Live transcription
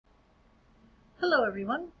Hello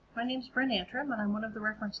everyone, my name is Brent Antrim and I'm one of the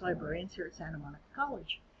reference librarians here at Santa Monica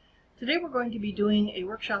College. Today we're going to be doing a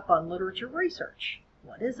workshop on literature research.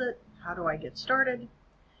 What is it? How do I get started?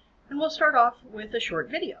 And we'll start off with a short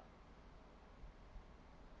video.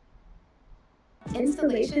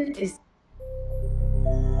 Installation is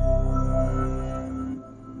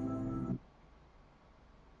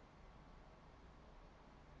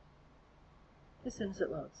as soon as it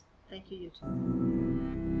loads. Thank you, YouTube.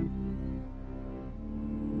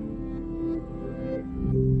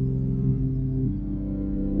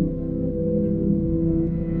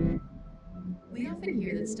 We often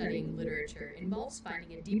hear that studying literature involves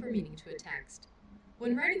finding a deeper meaning to a text.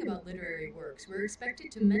 When writing about literary works, we're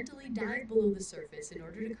expected to mentally dive below the surface in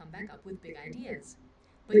order to come back up with big ideas.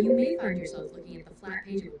 But you may find yourself looking at the flat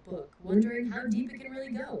page of a book, wondering how deep it can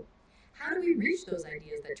really go. How do we reach those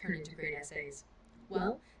ideas that turn into great essays?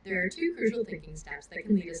 Well, there are two crucial thinking steps that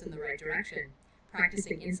can lead us in the right direction: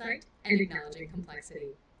 practicing insight and acknowledging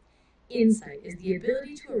complexity. Insight is the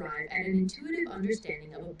ability to arrive at an intuitive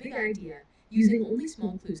understanding of a big idea using only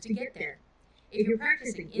small clues to get there. If you're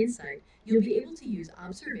practicing insight, you'll be able to use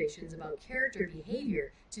observations about character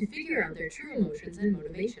behavior to figure out their true emotions and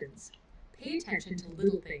motivations. Pay attention to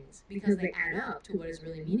little things because they add up to what is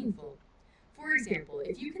really meaningful. For example,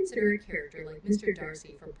 if you consider a character like Mr.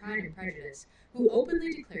 Darcy from Pride and Prejudice, who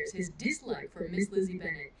openly declares his dislike for Miss Lizzie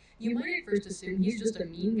Bennet, you might at first assume he's just a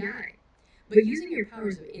mean guy. But using your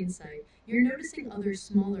powers of insight, you're noticing other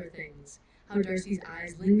smaller things. How Darcy's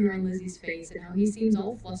eyes linger on Lizzie's face and how he seems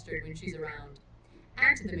all flustered when she's around.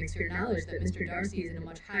 Add to the mix your knowledge that Mr. Darcy is in a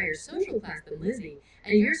much higher social class than Lizzie,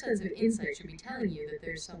 and your sense of insight should be telling you that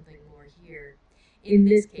there's something more here. In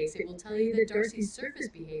this case, it will tell you that Darcy's surface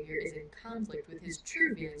behavior is in conflict with his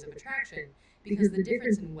true feelings of attraction, because the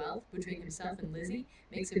difference in wealth between himself and Lizzie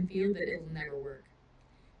makes him feel that it'll never work.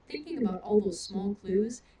 Thinking about all those small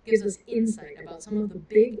clues gives us insight about some of the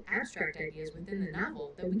big abstract ideas within the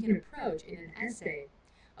novel that we can approach in an essay.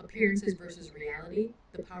 Appearances versus reality,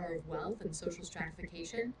 the power of wealth and social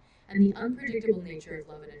stratification, and the unpredictable nature of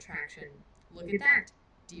love and attraction. Look at that,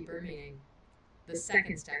 deeper meaning. The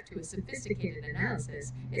second step to a sophisticated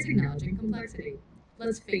analysis is acknowledging complexity.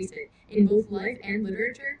 Let's face it, in both life and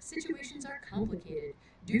literature, situations are complicated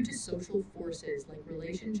due to social forces like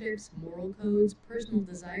relationships, moral codes, personal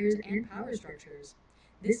desires, and power structures.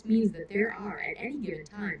 This means that there are, at any given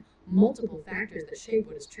time, multiple factors that shape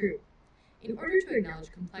what is true. In order to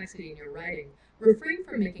acknowledge complexity in your writing, refrain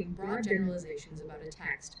from making broad generalizations about a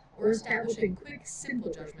text or establishing quick,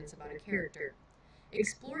 simple judgments about a character.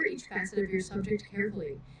 Explore each facet of your subject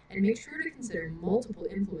carefully and make sure to consider multiple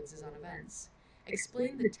influences on events.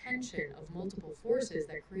 Explain the tension of multiple forces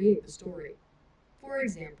that create the story. For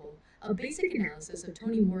example, a basic analysis of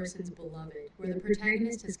Toni Morrison's Beloved, where the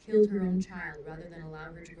protagonist has killed her own child rather than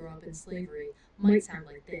allow her to grow up in slavery, might sound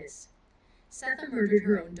like this. Setha murdered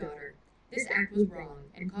her own daughter. This act was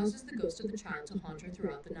wrong and causes the ghost of the child to haunt her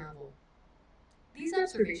throughout the novel. These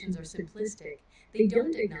observations are simplistic. They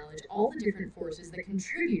don't acknowledge all the different forces that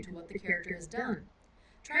contribute to what the character has done.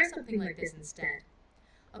 Try something like this instead.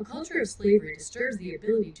 A culture of slavery disturbs the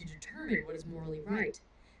ability to determine what is morally right.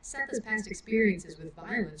 Setha's past experiences with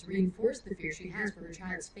violence reinforce the fear she has for her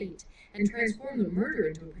child's fate and transform the murder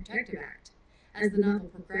into a protective act. As the novel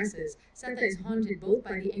progresses, Setha is haunted both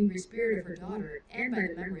by the angry spirit of her daughter and by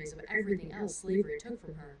the memories of everything else slavery took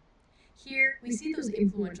from her. Here, we see those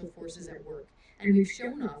influential forces at work, and we've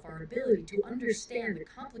shown off our ability to understand the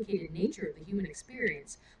complicated nature of the human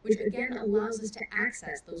experience, which again allows us to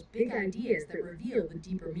access those big ideas that reveal the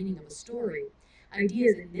deeper meaning of a story.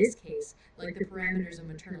 Ideas in this case, like the parameters of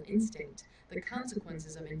maternal instinct, the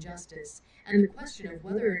consequences of injustice, and the question of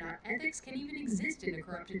whether or not ethics can even exist in a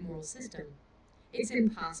corrupted moral system. It's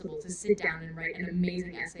impossible to sit down and write an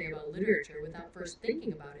amazing essay about literature without first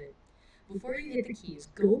thinking about it. Before you hit the keys,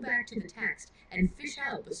 go back to the text and fish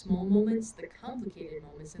out the small moments, the complicated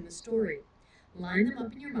moments in the story. Line them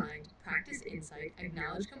up in your mind, practice insight,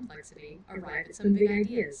 acknowledge complexity, arrive at some big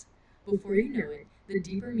ideas. Before you know it, the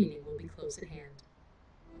deeper meaning will be close at hand.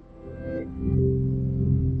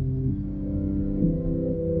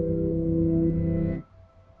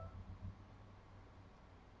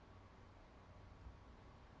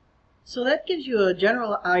 So that gives you a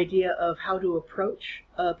general idea of how to approach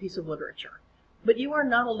a piece of literature. But you are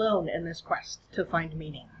not alone in this quest to find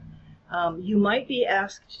meaning. You might be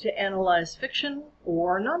asked to analyze fiction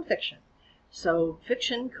or nonfiction. So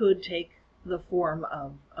fiction could take the form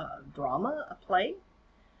of drama, a play,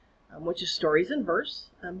 which is stories in verse,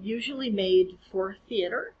 usually made for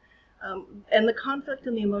theater, and the conflict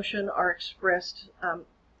and the emotion are expressed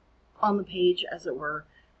on the page, as it were,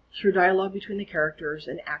 through dialogue between the characters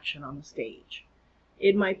and action on the stage.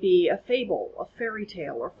 It might be a fable, a fairy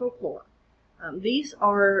tale, or folklore. These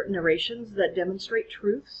are narrations that demonstrate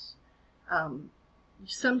truths,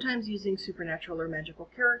 sometimes using supernatural or magical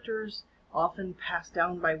characters, often passed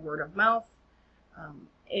down by word of mouth,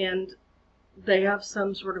 and they have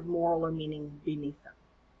some sort of moral or meaning beneath them.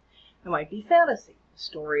 It might be fantasy,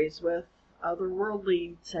 stories with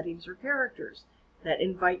otherworldly settings or characters that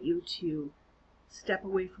invite you to step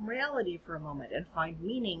away from reality for a moment and find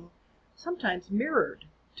meaning, sometimes mirrored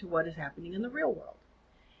to what is happening in the real world.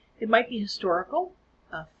 It might be historical,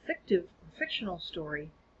 a fictional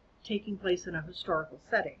story taking place in a historical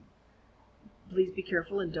setting. Please be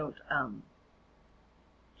careful and don't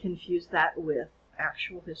confuse that with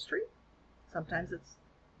actual history. Sometimes it's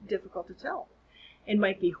difficult to tell. It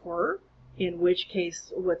might be horror, in which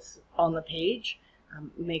case what's on the page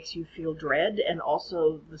makes you feel dread, and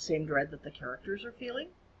also the same dread that the characters are feeling.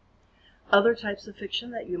 Other types of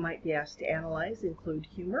fiction that you might be asked to analyze include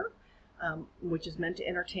humor, which is meant to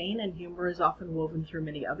entertain, and humor is often woven through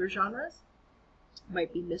many other genres. It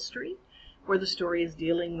might be mystery, where the story is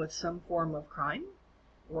dealing with some form of crime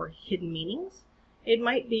or hidden meanings. It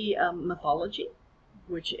might be mythology,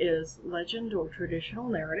 which is legend or traditional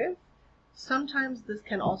narrative. Sometimes this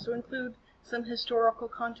can also include some historical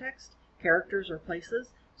context, characters or places,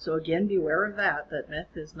 so again beware of that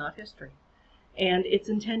myth is not history. And it's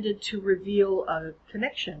intended to reveal a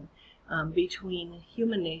connection between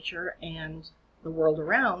human nature and the world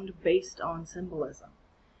around based on symbolism.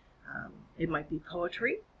 It might be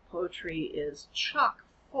poetry. Poetry is chock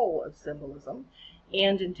full of symbolism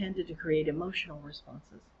and intended to create emotional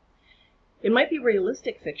responses. It might be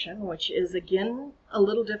realistic fiction, which is again a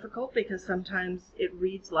little difficult because sometimes it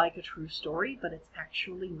reads like a true story, but it's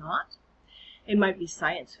actually not. It might be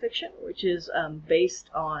science fiction, which is based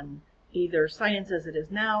on either science as it is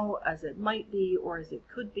now, as it might be, or as it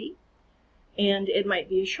could be. And it might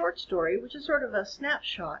be a short story, which is sort of a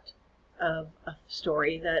snapshot of a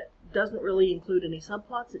story that doesn't really include any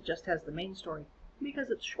subplots, it just has the main story because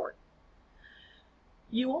it's short.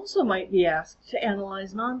 You also might be asked to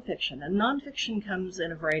analyze nonfiction, and nonfiction comes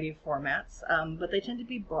in a variety of formats, but they tend to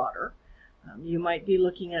be broader. You might be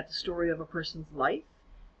looking at the story of a person's life,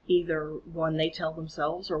 either one they tell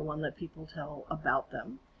themselves or one that people tell about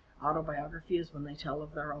them. Autobiography is when they tell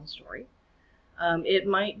of their own story. It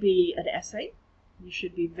might be an essay. You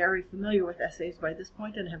should be very familiar with essays by this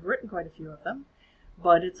point and have written quite a few of them,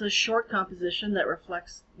 but it's a short composition that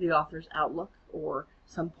reflects the author's outlook or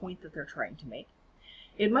some point that they're trying to make.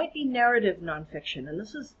 It might be narrative nonfiction, and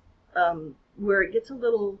this is where it gets a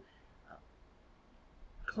little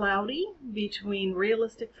cloudy between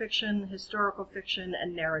realistic fiction, historical fiction,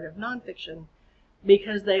 and narrative nonfiction,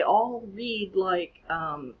 because they all read like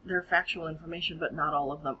they're factual information, but not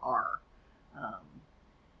all of them are.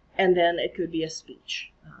 And then it could be a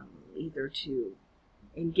speech, either to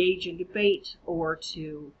engage in debate or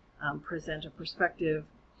to present a perspective,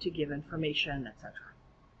 to give information, etc.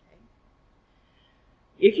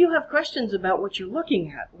 If you have questions about what you're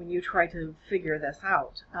looking at when you try to figure this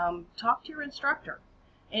out, talk to your instructor.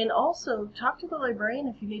 And also talk to the librarian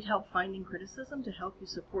if you need help finding criticism to help you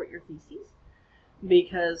support your theses,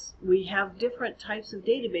 because we have different types of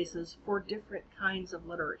databases for different kinds of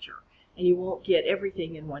literature, and you won't get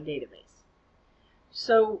everything in one database.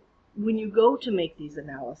 So when you go to make these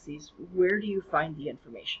analyses, where do you find the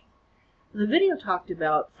information? The video talked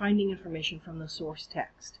about finding information from the source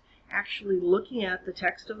text, actually looking at the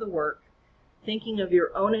text of the work, thinking of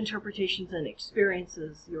your own interpretations and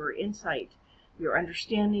experiences, your insight, your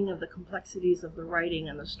understanding of the complexities of the writing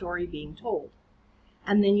and the story being told.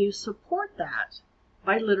 And then you support that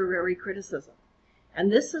by literary criticism. And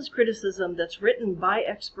this is criticism that's written by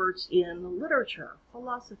experts in literature,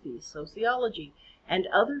 philosophy, sociology, and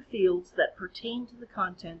other fields that pertain to the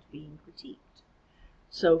content being critiqued.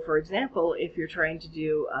 So, for example, if you're trying to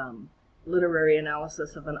do literary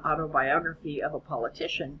analysis of an autobiography of a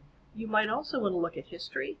politician, you might also want to look at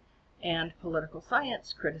history and political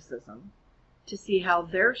science criticism to see how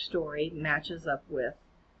their story matches up with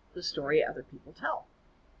the story other people tell.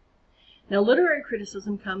 Now, literary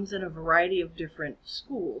criticism comes in a variety of different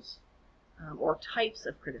schools or types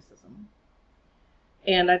of criticism.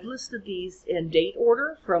 And I've listed these in date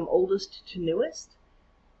order from oldest to newest.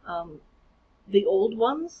 The old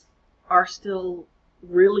ones are still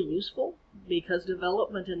really useful because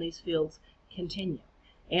development in these fields continue.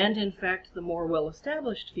 And in fact, the more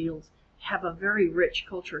well-established fields have a very rich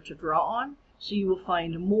culture to draw on, so you will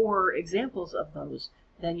find more examples of those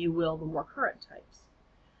than you will the more current types.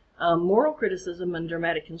 Moral criticism and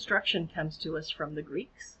dramatic construction comes to us from the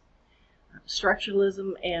Greeks.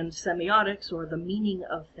 Structuralism and semiotics, or the meaning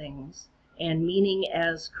of things, and meaning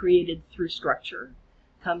as created through structure,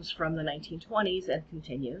 comes from the 1920s and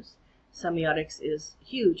continues. Semiotics is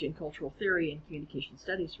huge in cultural theory and communication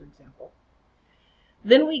studies, for example.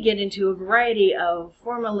 Then we get into a variety of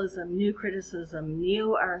formalism, new criticism,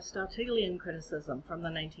 neo-Aristotelian criticism from the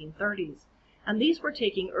 1930s. And these were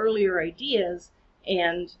taking earlier ideas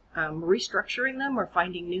and restructuring them or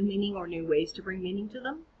finding new meaning or new ways to bring meaning to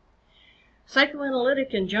them.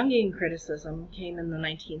 Psychoanalytic and Jungian criticism came in the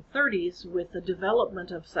 1930s with the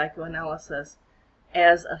development of psychoanalysis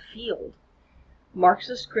as a field.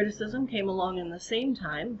 Marxist criticism came along in the same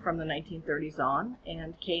time from the 1930s on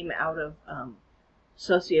and came out of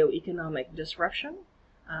socioeconomic disruption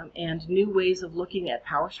and new ways of looking at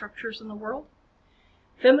power structures in the world.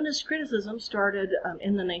 Feminist criticism started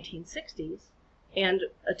in the 1960s and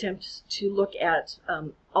attempts to look at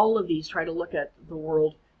all of these, try to look at the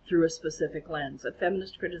world through a specific lens.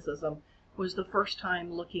 Feminist criticism was the first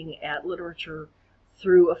time looking at literature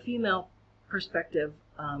through a female perspective,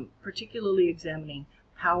 particularly examining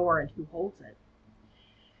power and who holds it.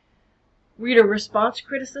 Reader response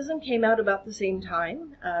criticism came out about the same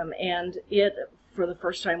time, and it, for the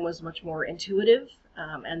first time, was much more intuitive,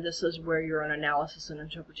 and this is where your own analysis and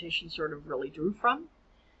interpretation sort of really drew from.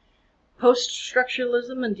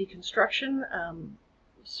 Post-structuralism and deconstruction,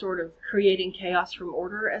 sort of creating chaos from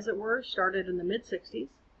order, as it were, started in the mid-60s.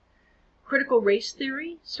 Critical race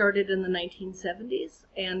theory started in the 1970s,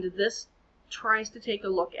 and this tries to take a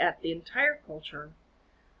look at the entire culture,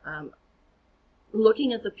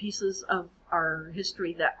 looking at the pieces of our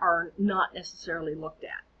history that are not necessarily looked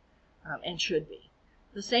at and should be.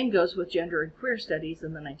 The same goes with gender and queer studies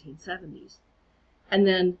in the 1970s. And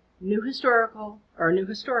then new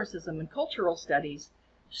historicicism and cultural studies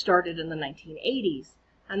started in the 1980s,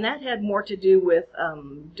 and that had more to do with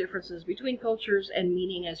differences between cultures and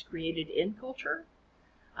meaning as created in culture,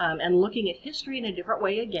 and looking at history in a different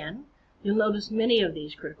way again. You'll notice many of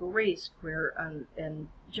these: critical race, queer and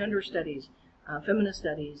gender studies, feminist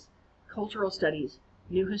studies, cultural studies,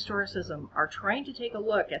 new historicism, are trying to take a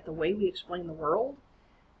look at the way we explain the world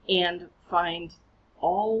and find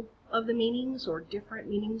all of the meanings or different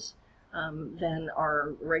meanings than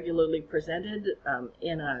are regularly presented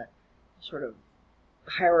in a sort of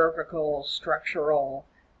hierarchical, structural,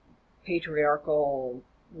 patriarchal,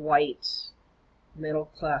 white, middle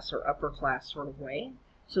class or upper class sort of way.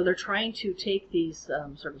 So they're trying to take these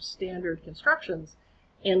sort of standard constructions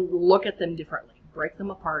and look at them differently, break them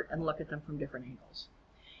apart and look at them from different angles.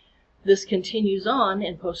 This continues on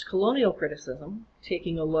in post-colonial criticism,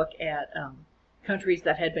 taking a look at countries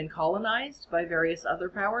that had been colonized by various other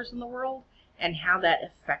powers in the world and how that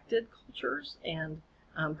affected cultures, and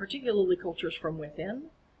particularly cultures from within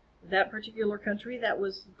that particular country that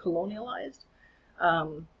was colonialized,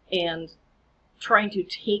 and trying to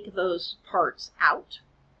take those parts out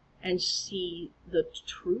and see the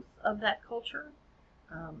truth of that culture.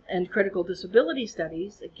 And critical disability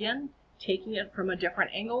studies, again, taking it from a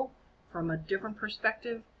different angle, from a different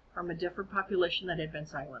perspective, from a different population that had been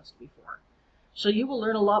silenced before. So you will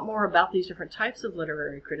learn a lot more about these different types of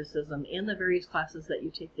literary criticism in the various classes that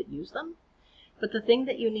you take that use them. But the thing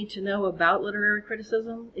that you need to know about literary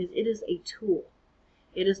criticism is it is a tool.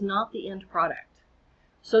 It is not the end product.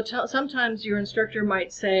 So sometimes your instructor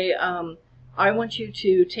might say, I want you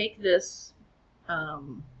to take this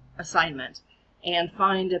assignment and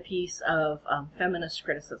find a piece of feminist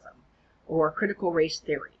criticism or critical race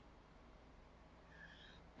theory.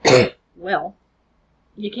 Well,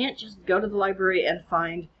 you can't just go to the library and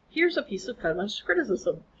find, here's a piece of feminist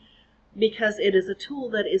criticism, because it is a tool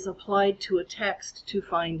that is applied to a text to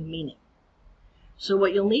find meaning. So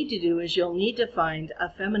what you'll need to do is you'll need to find a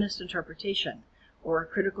feminist interpretation, or a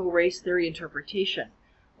critical race theory interpretation,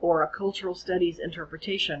 or a cultural studies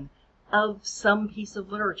interpretation of some piece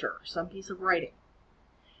of literature, some piece of writing.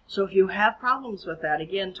 So if you have problems with that,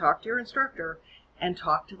 again, talk to your instructor and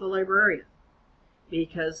talk to the librarian,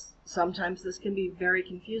 because sometimes this can be very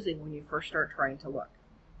confusing when you first start trying to look.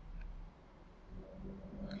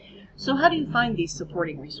 So how do you find these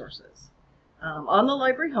supporting resources? On the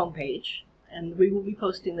library homepage, and we will be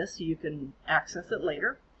posting this so you can access it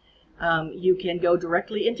later, you can go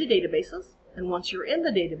directly into databases, and once you're in the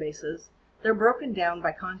databases, they're broken down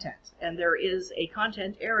by content, and there is a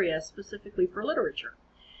content area specifically for literature.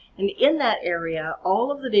 And in that area,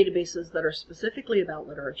 all of the databases that are specifically about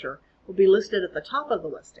literature will be listed at the top of the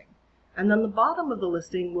listing. And then the bottom of the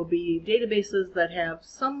listing will be databases that have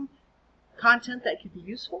some content that could be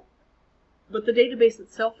useful, but the database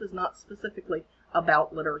itself is not specifically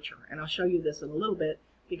about literature. And I'll show you this in a little bit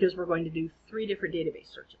because we're going to do 3 different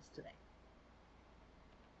database searches today.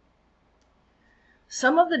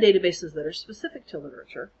 Some of the databases that are specific to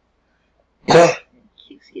literature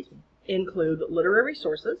excuse me, include literary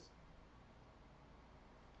sources.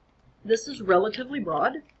 This is relatively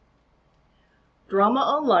broad. Drama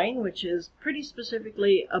Online, which is pretty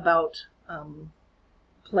specifically about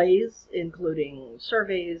plays, including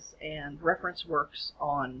surveys and reference works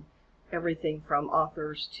on everything from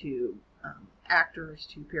authors to actors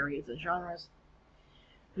to periods and genres.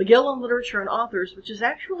 Magill on Literature and Authors, which is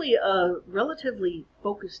actually a relatively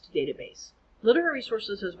focused database. Literary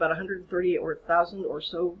Sources has about 130,000 or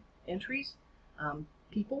so entries,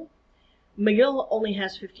 people. Magill only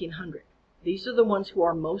has 1,500. These are the ones who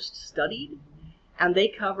are most studied, and they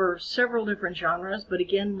cover several different genres, but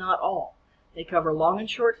again, not all. They cover long and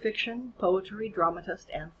short fiction, poetry, dramatists,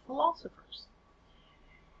 and philosophers.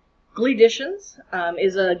 Gleeditions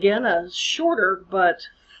is, again, a shorter but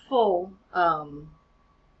full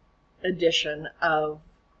edition of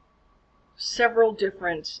several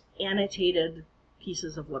different annotated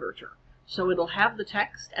pieces of literature. So it'll have the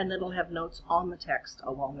text, and it'll have notes on the text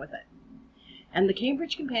along with it. And the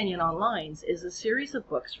Cambridge Companion Online is a series of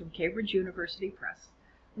books from Cambridge University Press.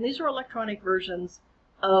 And these are electronic versions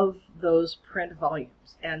of those print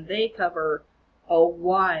volumes. And they cover a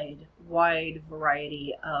wide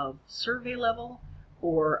variety of survey level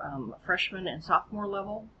or freshman and sophomore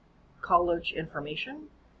level college information.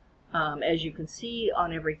 As you can see,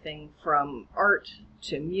 on everything from art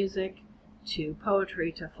to music to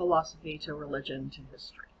poetry to philosophy to religion to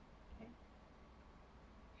history. Okay.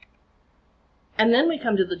 And then we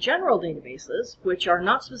come to the general databases, which are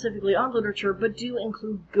not specifically on literature, but do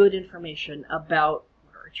include good information about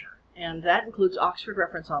literature. And that includes Oxford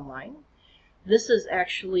Reference Online. This is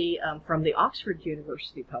actually from the Oxford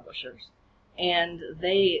University publishers, and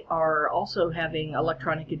they are also having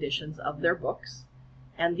electronic editions of their books.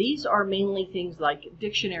 And these are mainly things like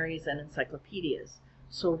dictionaries and encyclopedias.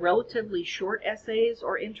 So relatively short essays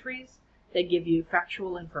or entries that give you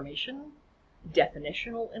factual information,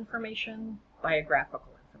 definitional information,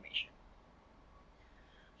 biographical information.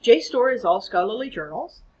 JSTOR is all scholarly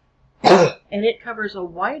journals, and it covers a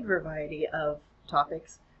wide variety of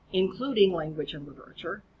topics, including language and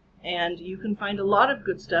literature. And you can find a lot of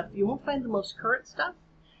good stuff. You won't find the most current stuff,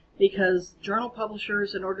 because journal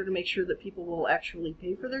publishers, in order to make sure that people will actually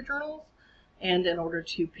pay for their journals, and in order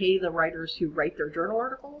to pay the writers who write their journal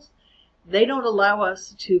articles, they don't allow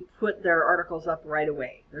us to put their articles up right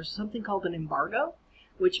away. There's something called an embargo,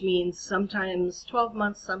 which means sometimes 12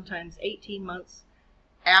 months, sometimes 18 months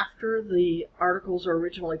after the articles are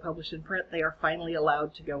originally published in print, they are finally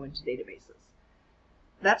allowed to go into databases.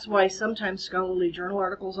 That's why sometimes scholarly journal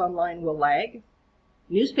articles online will lag.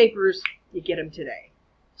 Newspapers, you get them today.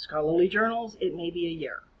 Scholarly journals, it may be a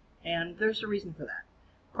year. And there's a reason for that.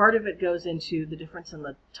 Part of it goes into the difference in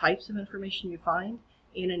the types of information you find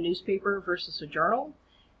in a newspaper versus a journal.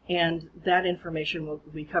 And that information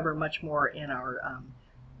we cover much more in our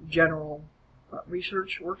general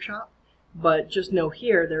research workshop. But just know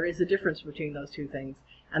here, there is a difference between those two things.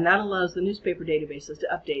 And that allows the newspaper databases to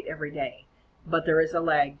update every day. But there is a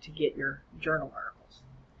lag to get your journal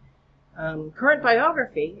articles. Current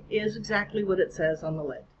biography is exactly what it says on the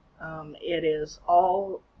lid. It is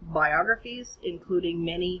all biographies, including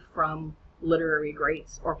many from literary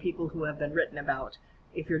greats or people who have been written about,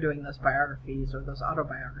 if you're doing those biographies or those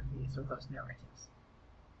autobiographies or those narratives.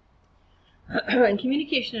 And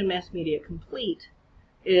Communication and Mass Media Complete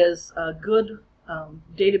is a good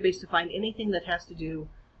database to find anything that has to do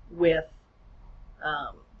with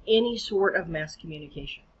any sort of mass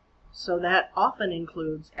communication. So that often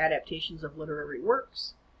includes adaptations of literary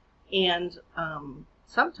works and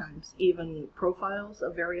sometimes even profiles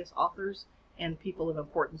of various authors and people of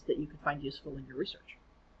importance that you could find useful in your research.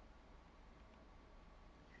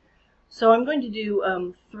 So I'm going to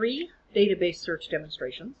do 3 database search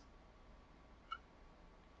demonstrations.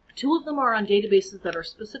 2 of them are on databases that are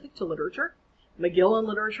specific to literature, Magill on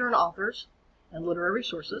Literature and Authors, and literary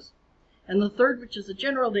sources. And the third, which is a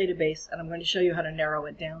general database, and I'm going to show you how to narrow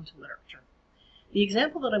it down to literature. The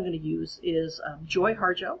example that I'm going to use is Joy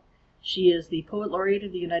Harjo. She is the Poet Laureate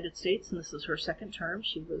of the United States, and this is her 2nd term.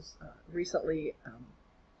 She was recently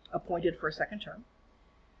appointed for a 2nd term.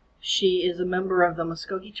 She is a member of the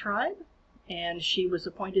Muskogee tribe, and she was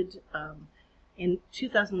appointed in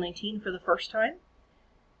 2019 for the first time.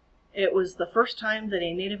 It was the first time that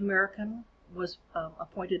a Native American was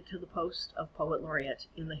appointed to the post of Poet Laureate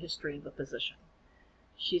in the history of the position.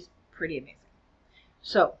 She's pretty amazing.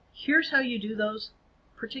 So here's how you do those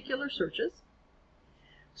particular searches.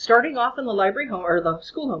 Starting off in the library home or the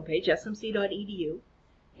school homepage, smc.edu.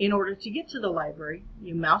 In order to get to the library,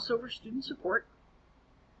 you mouse over Student Support,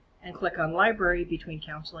 and click on Library between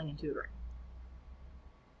Counseling and Tutoring.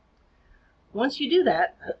 Once you do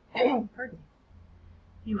that, pardon me,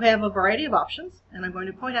 you have a variety of options, and I'm going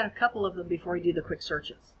to point out a couple of them before we do the quick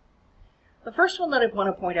searches. The first one that I want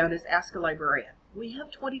to point out is Ask a Librarian. We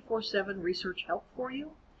have 24/7 research help for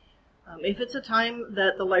you. If it's a time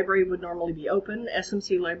that the library would normally be open,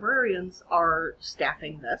 SMC librarians are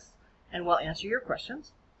staffing this and will answer your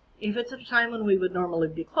questions. If it's at a time when we would normally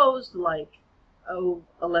be closed, like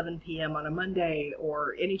 11 p.m. on a Monday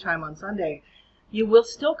or any time on Sunday, you will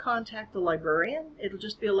still contact the librarian. It'll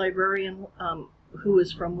just be a librarian who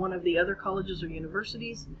is from one of the other colleges or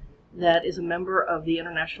universities that is a member of the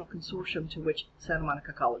international consortium to which Santa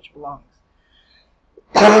Monica College belongs.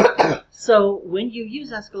 So when you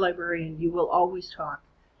use Ask a Librarian, you will always talk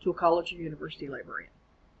to a college or university librarian.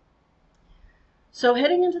 So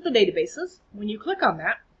heading into the databases, when you click on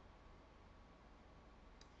that,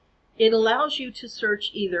 it allows you to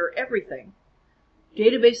search either everything,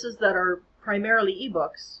 databases that are primarily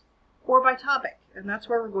ebooks, or by topic, and that's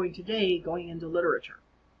where we're going today, going into literature.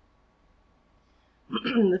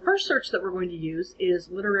 The first search that we're going to use is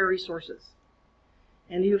literary sources.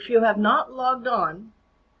 And if you have not logged on,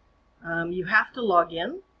 you have to log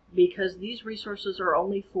in, because these resources are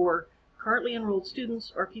only for currently enrolled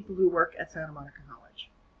students or people who work at Santa Monica College.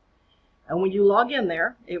 And when you log in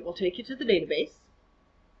there, it will take you to the database.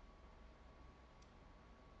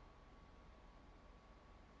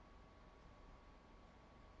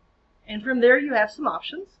 And from there you have some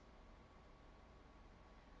options.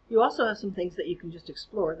 You also have some things that you can just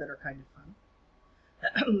explore that are kind of fun.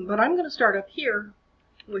 But I'm going to start up here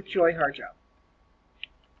with Joy Harjo.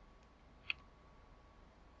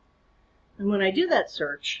 And when I do that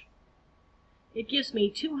search, it gives me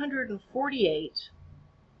 248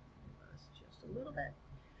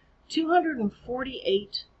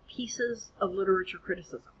 pieces of literature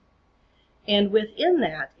criticism. And within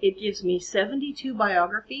that, it gives me 72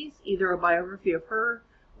 biographies, either a biography of her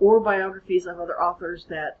or biographies of other authors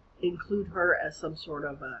that include her as some sort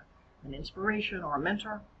of an inspiration or a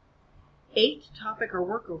mentor, 8 topic or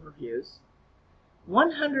work overviews,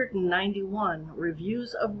 191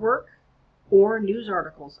 reviews of work or news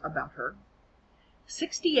articles about her,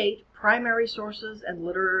 68 primary sources and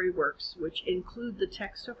literary works, which include the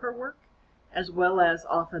text of her work, as well as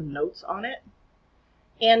often notes on it,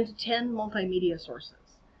 and 10 multimedia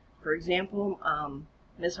sources. For example,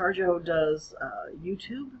 Ms. Harjo does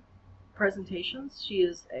YouTube presentations. She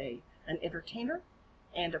is an entertainer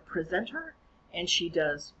and a presenter, and she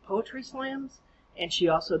does poetry slams, and she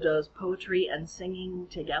also does poetry and singing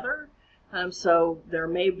together. So there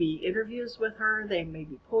may be interviews with her, there may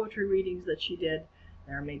be poetry readings that she did,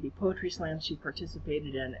 there may be poetry slams she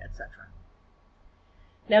participated in, etc.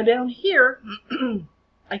 Now down here,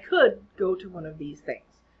 I could go to one of these things.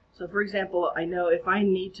 So for example, I know if I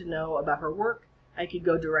need to know about her work, I could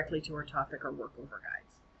go directly to her topic or work over guides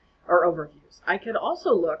or overviews. I could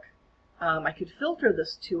also look, I could filter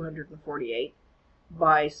this 248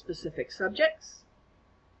 by specific subjects,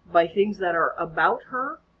 by things that are about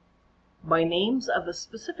her, by names of a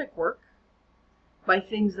specific work, by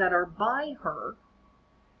things that are by her,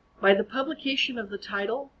 by the publication of the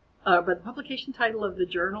title, by the publication title of the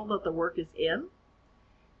journal that the work is in,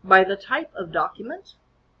 by the type of document,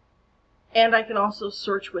 and I can also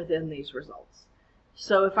search within these results.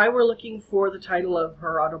 So if I were looking for the title of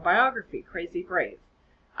her autobiography, Crazy Brave,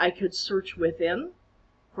 I could search within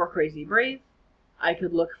for Crazy Brave, I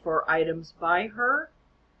could look for items by her,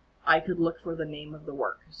 I could look for the name of the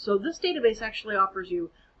work. So this database actually offers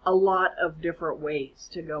you a lot of different ways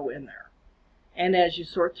to go in there. And as you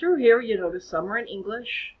sort through here, you notice some are in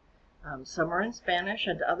English, some are in Spanish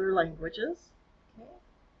and other languages. Okay.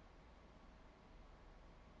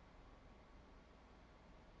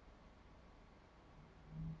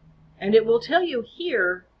 And it will tell you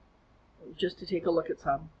here, just to take a look at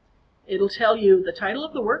some, it'll tell you the title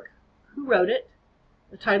of the work, who wrote it,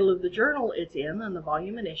 the title of the journal it's in and the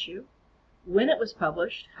volume and issue, when it was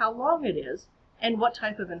published, how long it is, and what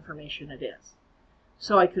type of information it is.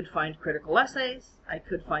 So I could find critical essays, I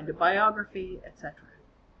could find a biography, etc.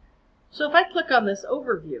 So if I click on this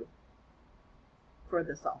overview for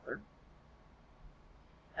this author,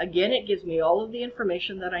 again it gives me all of the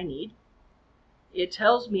information that I need. It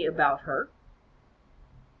tells me about her.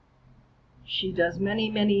 She does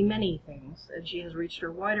many, many, many things, and she has reached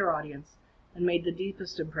her wider audience and made the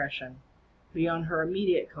deepest impression beyond her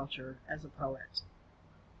immediate culture as a poet.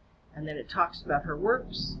 And then it talks about her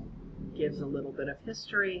works, gives a little bit of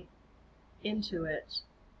history into it.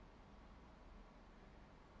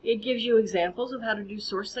 It gives you examples of how to do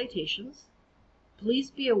source citations,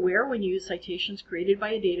 Please be aware when you use citations created by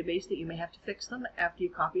a database that you may have to fix them after you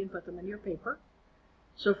copy and put them in your paper.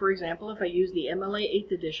 So for example, if I use the MLA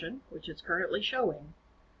 8th edition, which it's currently showing,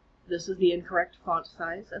 this is the incorrect font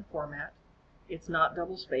size and format. It's not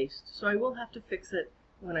double spaced, so I will have to fix it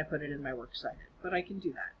when I put it in my works cited, but I can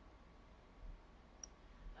do that.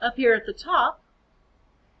 Up here at the top,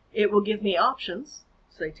 it will give me options: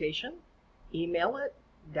 citation, email it,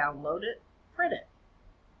 download it, print it.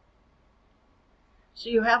 So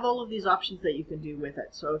you have all of these options that you can do with it.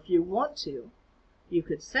 So if you want to, you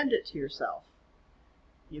could send it to yourself.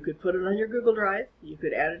 You could put it on your Google Drive. You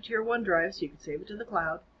could add it to your OneDrive so you could save it to the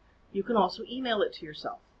cloud. You can also email it to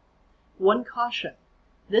yourself. One caution: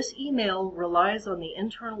 this email relies on the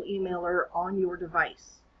internal emailer on your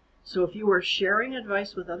device. So if you are sharing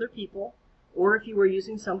advice with other people, or if you are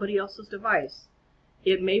using somebody else's device,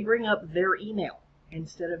 it may bring up their email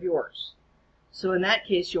instead of yours. So in that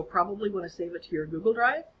case, you'll probably want to save it to your Google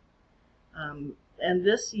Drive. And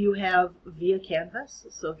this you have via Canvas.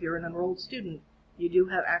 So if you're an enrolled student, you do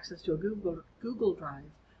have access to a Google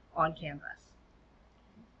Drive on Canvas.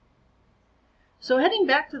 So heading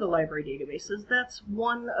back to the library databases, that's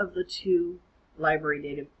one of the two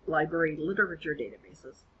library literature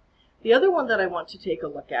databases. The other one that I want to take a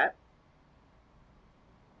look at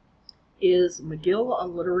is Magill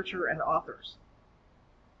on literature and authors.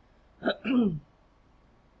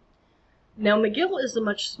 Now, Magill is a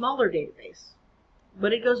much smaller database,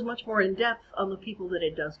 but it goes much more in depth on the people that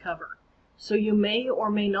it does cover. So you may or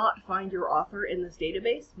may not find your author in this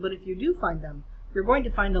database, but if you do find them, you're going to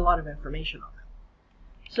find a lot of information on them.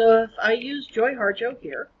 So if I use Joy Harjo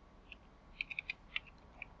here,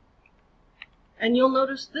 and you'll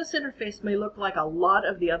notice this interface may look like a lot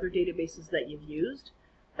of the other databases that you've used.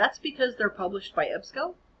 That's because they're published by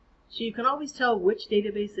EBSCO, so you can always tell which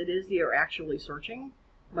database it is that you're actually searching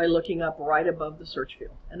by looking up right above the search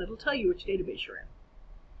field, and it'll tell you which database you're in.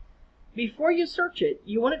 Before you search it,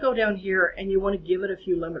 you want to go down here and you want to give it a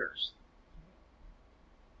few limiters.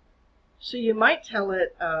 So you might tell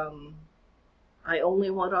it, I only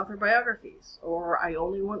want author biographies, or I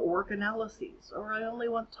only want work analyses, or I only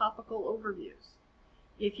want topical overviews.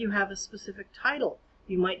 If you have a specific title,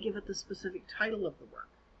 you might give it the specific title of the work.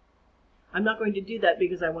 I'm not going to do that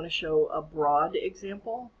because I want to show a broad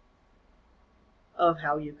example of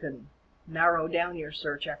how you can narrow down your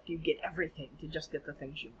search after you get everything to just get the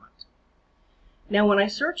things you want. Now when I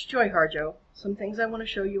search Joy Harjo, some things I want to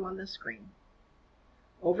show you on this screen.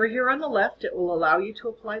 Over here on the left, it will allow you to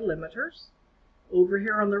apply limiters. Over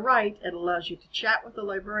here on the right, it allows you to chat with the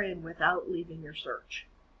librarian without leaving your search.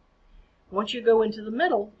 Once you go into the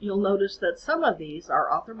middle, you'll notice that some of these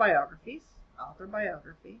are author biographies, author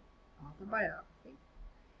biography, author biography.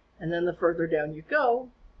 And then the further down you go,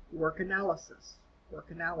 work analysis, work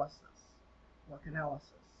analysis, work analysis.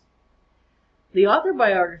 The author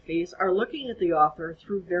biographies are looking at the author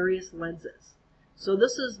through various lenses. So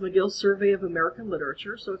this is Magill's Survey of American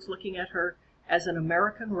Literature, so it's looking at her as an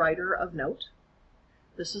American writer of note.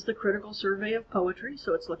 This is the Critical Survey of Poetry,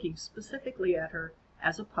 so it's looking specifically at her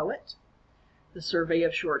as a poet. The Survey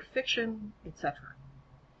of Short Fiction, etc.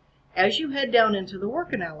 As you head down into the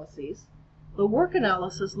work analyses, the work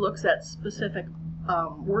analysis looks at specific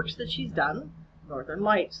works that she's done: Northern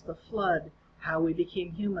Lights, The Flood, How We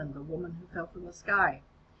Became Human, The Woman Who Fell from the Sky.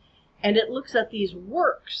 And it looks at these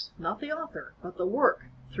works, not the author, but the work,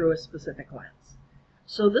 through a specific lens.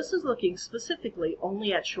 So this is looking specifically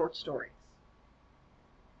only at short stories.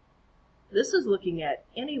 This is looking at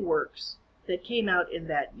any works that came out in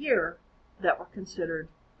that year that were considered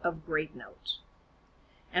of great note.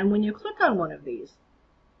 And when you click on one of these,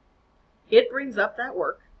 it brings up that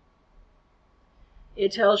work.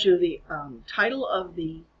 It tells you the title of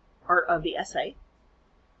the essay,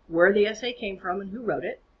 where the essay came from and who wrote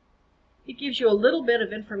it. It gives you a little bit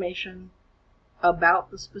of information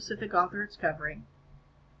about the specific author it's covering.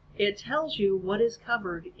 It tells you what is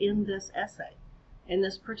covered in this essay. In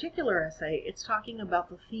this particular essay, it's talking about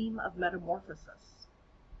the theme of metamorphosis.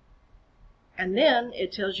 And then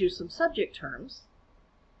it tells you some subject terms.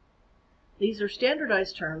 These are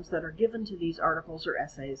standardized terms that are given to these articles or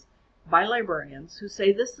essays by librarians who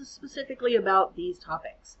say this is specifically about these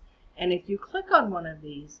topics. And if you click on one of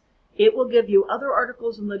these, it will give you other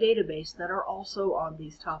articles in the database that are also on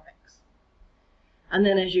these topics. And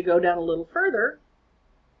then as you go down a little further,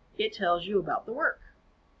 it tells you about the work.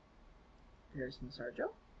 There's Ms. Harjo.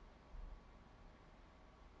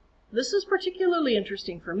 This is particularly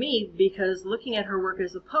interesting for me because looking at her work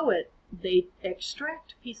as a poet, they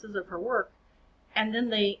extract pieces of her work and then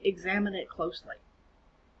they examine it closely,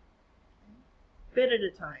 bit at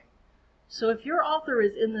a time. So if your author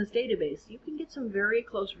is in this database, you can get some very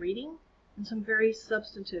close reading and some very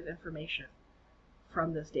substantive information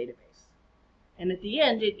from this database. And at the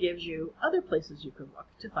end, it gives you other places you can look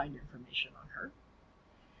to find information on her.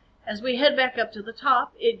 As we head back up to the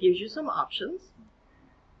top, it gives you some options.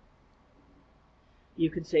 You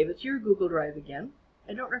can save it to your Google Drive again.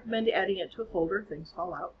 I don't recommend adding it to a folder, things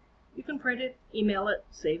fall out. You can print it, email it,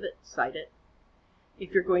 save it, cite it.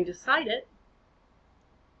 If you're going to cite it,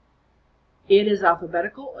 it is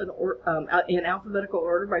alphabetical in alphabetical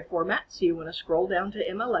order by format, so you want to scroll down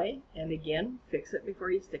to MLA, and again, fix it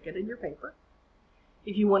before you stick it in your paper.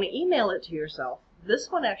 If you want to email it to yourself,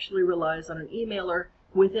 this one actually relies on an emailer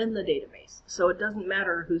within the database, so it doesn't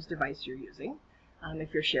matter whose device you're using.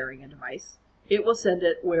 If you're sharing a device, it will send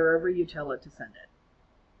it wherever you tell it to send it.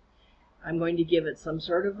 I'm going to give it some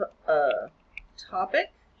sort of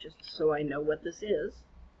topic, just so I know what this is.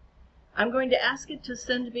 I'm going to ask it to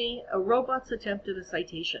send me a robot's attempt at a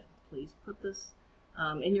citation. Please put this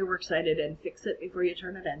in your works cited and fix it before you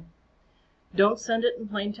turn it in. Don't send it in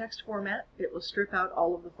plain text format. It will strip out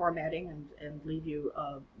all of the formatting and leave you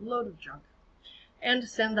a load of junk. And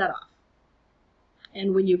send that off.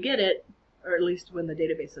 And when you get it, or at least when the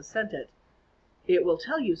database has sent it, it will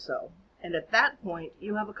tell you so. And at that point,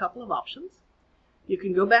 you have a couple of options. You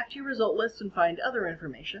can go back to your result list and find other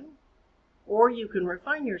information, or you can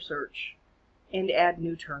refine your search and add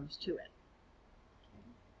new terms to it.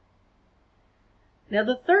 Now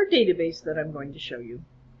the third database that I'm going to show you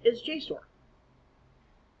is JSTOR.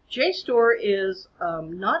 JSTOR is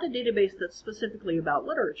not a database that's specifically about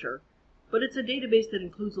literature, but it's a database that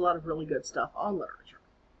includes a lot of really good stuff on literature.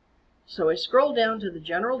 So I scroll down to the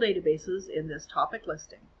general databases in this topic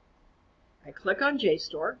listing. I click on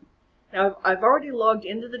JSTOR. Now I've already logged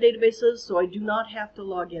into the databases, so I do not have to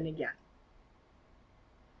log in again.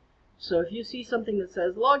 So if you see something that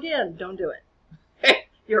says log in, don't do it.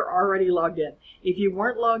 You're already logged in. If you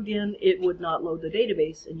weren't logged in, it would not load the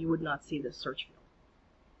database and you would not see this search field.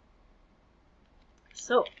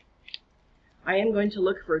 So I am going to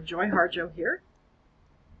look for Joy Harjo here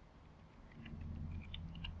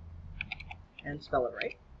and spell it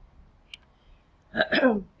right.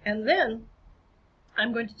 And then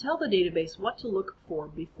I'm going to tell the database what to look for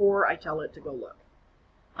before I tell it to go look.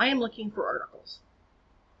 I am looking for articles.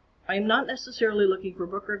 I am not necessarily looking for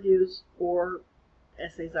book reviews or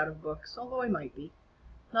essays out of books, although I might be.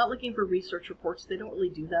 Not looking for research reports. They don't really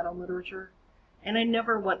do that on literature. And I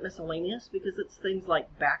never want miscellaneous because it's things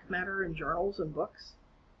like back matter in journals and books.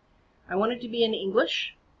 I want it to be in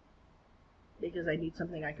English because I need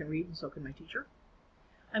something I can read and so can my teacher.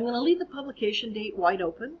 I'm going to leave the publication date wide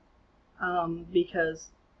open because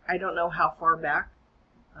I don't know how far back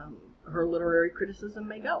her literary criticism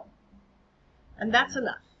may go. And that's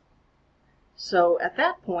enough. So at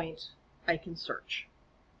that point, I can search.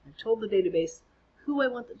 I've told the database who I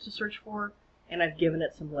want it to search for, and I've given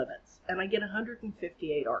it some limits. And I get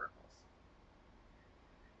 158 articles.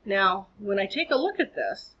 Now, when I take a look at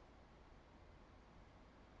this,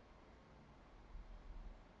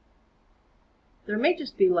 there may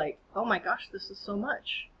just be like, oh my gosh, this is so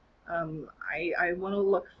much. I want to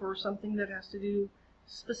look for something that has to do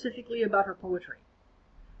specifically about her poetry.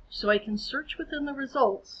 So I can search within the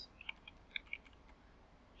results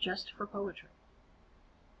just for poetry.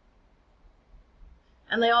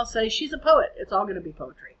 And they all say, she's a poet. It's all going to be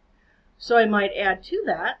poetry. So I might add to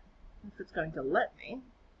that, if it's going to let me.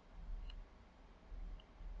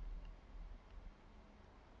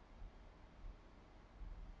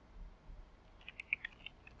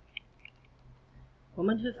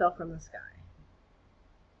 Woman Who Fell from the Sky.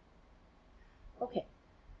 Okay,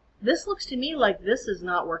 this looks to me like this is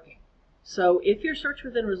not working. So if your search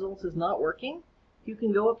within results is not working, you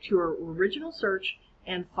can go up to your original search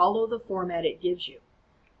and follow the format it gives you.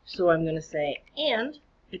 So I'm going to say, and,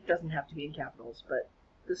 it doesn't have to be in capitals, but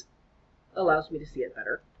this allows me to see it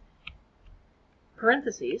better.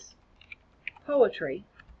 Parentheses, poetry,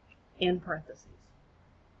 in parentheses.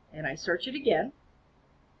 And I search it again.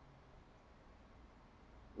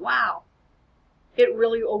 Wow, it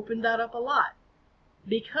really opened that up a lot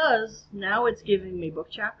because now it's giving me book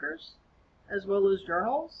chapters as well as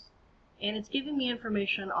journals, and it's giving me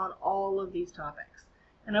information on all of these topics.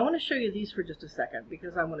 And I want to show you these for just a second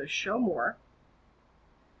because I want to show more.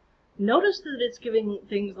 Notice that it's giving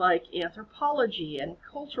things like anthropology and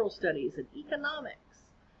cultural studies and economics.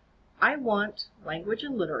 I want language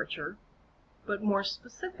and literature, but more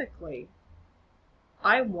specifically,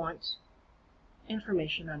 I want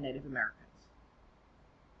information on Native Americans.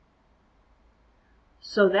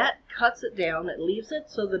 So that cuts it down. It leaves it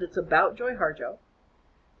so that it's about Joy Harjo.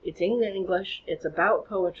 It's in English. It's about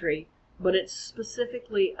poetry, but it's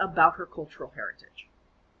specifically about her cultural heritage.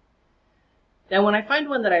 Now, when I find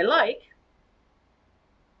one that I like,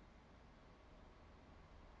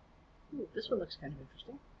 this one looks kind of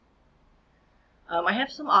interesting. I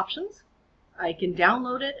have some options. I can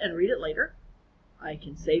download it and read it later. I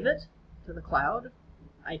can save it to the cloud.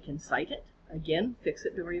 I can cite it. Again, fix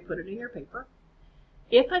it before you put it in your paper.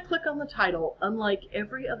 If I click on the title, unlike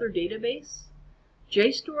every other database,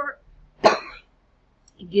 JSTOR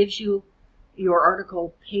gives you your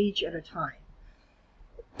article page at a time.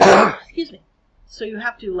 Excuse me. So you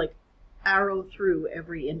have to arrow through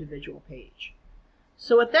every individual page.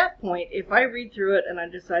 So at that point, if I read through it and I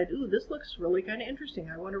decide, ooh, this looks really kind of interesting,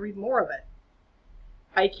 I want to read more of it,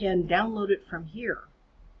 I can download it from here,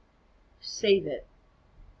 save it,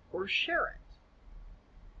 or share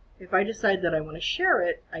it. If I decide that I want to share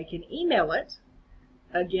it, I can email it.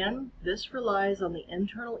 Again, this relies on the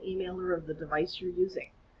internal emailer of the device you're using.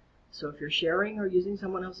 So if you're sharing or using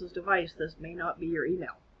someone else's device, this may not be your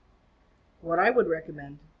email. What I would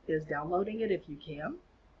recommend is downloading it if you can.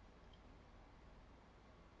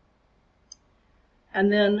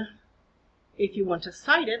 And then if you want to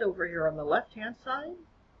cite it over here on the left-hand side,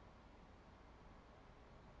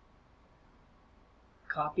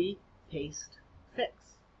 copy, paste, fix.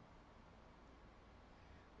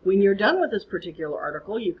 When you're done with this particular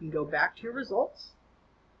article, you can go back to your results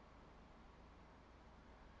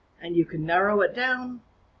and you can narrow it down.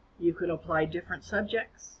 You can apply different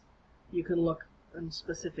subjects. You can look in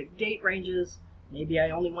specific date ranges. Maybe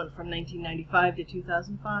I only went from 1995 to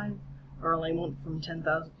 2005, or I went from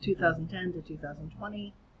 2010 to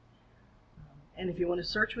 2020. And if you want to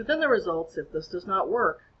search within the results, if this does not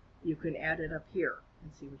work, you can add it up here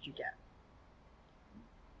and see what you get.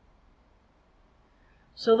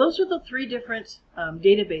 So those are the three different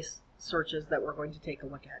database searches that we're going to take a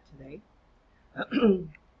look at today.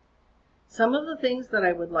 Some of the things that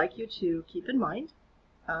I would like you to keep in mind.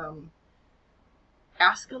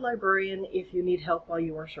 Ask a librarian if you need help while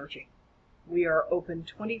you are searching. We are open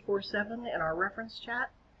 24/7 in our reference chat.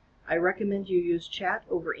 I recommend you use chat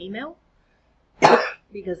over email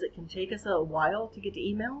because it can take us a while to get to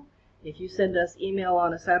email. If you send us email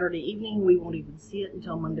on a Saturday evening, we won't even see it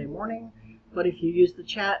until Monday morning. But if you use the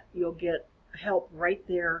chat, you'll get help right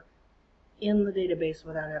there in the database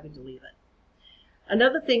without having to leave it.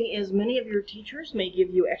 Another thing is many of your teachers may give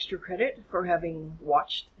you extra credit for having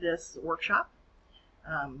watched this workshop.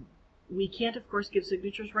 We can't, of course, give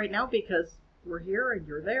signatures right now because we're here and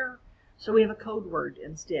you're there. So we have a code word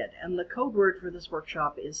instead. And the code word for this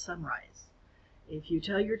workshop is sunrise. If you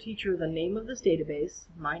tell your teacher the name of this database,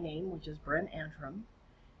 my name, which is Bren Antrim,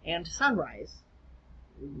 and sunrise,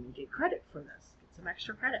 you get credit for this. Get some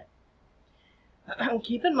extra credit.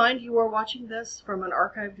 Keep in mind you are watching this from an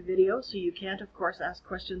archived video, so you can't, of course, ask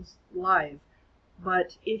questions live.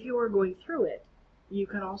 But if you are going through it, you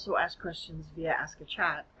can also ask questions via Ask a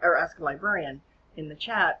Chat or Ask a Librarian in the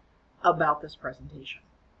chat about this presentation.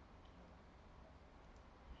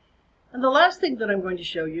 And the last thing that I'm going to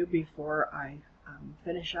show you before I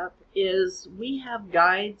finish up is we have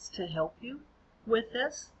guides to help you with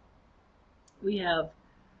this. We have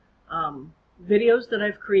videos that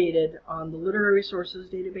I've created on the Literary Sources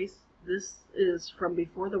database. This is from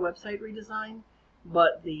before the website redesign,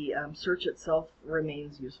 but the search itself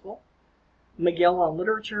remains useful. Magill on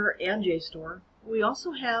literature and JSTOR. We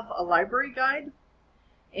also have a library guide,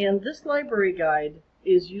 and this library guide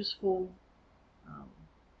is useful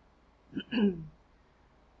in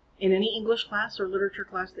any English class or literature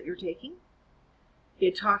class that you're taking.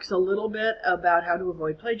 It talks a little bit about how to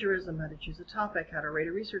avoid plagiarism, how to choose a topic, how to write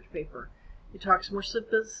a research paper. It talks more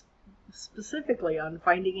specifically on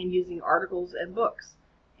finding and using articles and books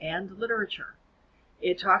and literature.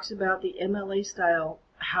 It talks about the MLA style,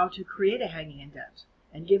 how to create a hanging indent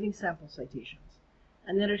and giving sample citations.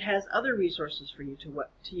 And then it has other resources for you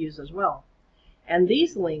to use as well. And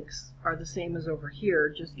these links are the same as over here,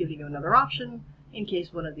 just giving you another option in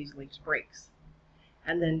case one of these links breaks.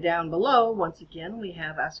 And then down below, once again, we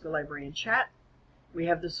have Ask a Librarian Chat. We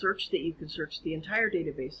have the search that you can search the entire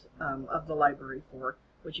database of the library for,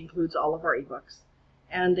 which includes all of our ebooks.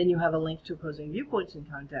 And then you have a link to Opposing Viewpoints in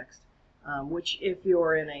Context, which if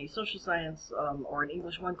you're in a social science or an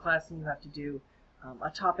English 1 class and you have to do a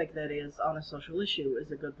topic that is on a social issue,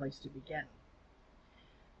 is a good place to begin.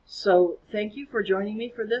 So thank you for joining me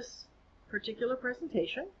for this particular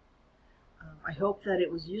presentation. I hope that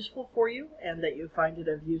it was useful for you and that you find it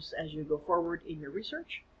of use as you go forward in your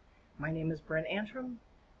research. My name is Bren Antrim.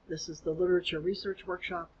 This is the Literature Research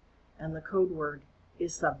Workshop, and the code word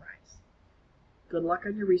is sunrise. Good luck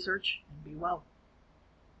on your research, and be well.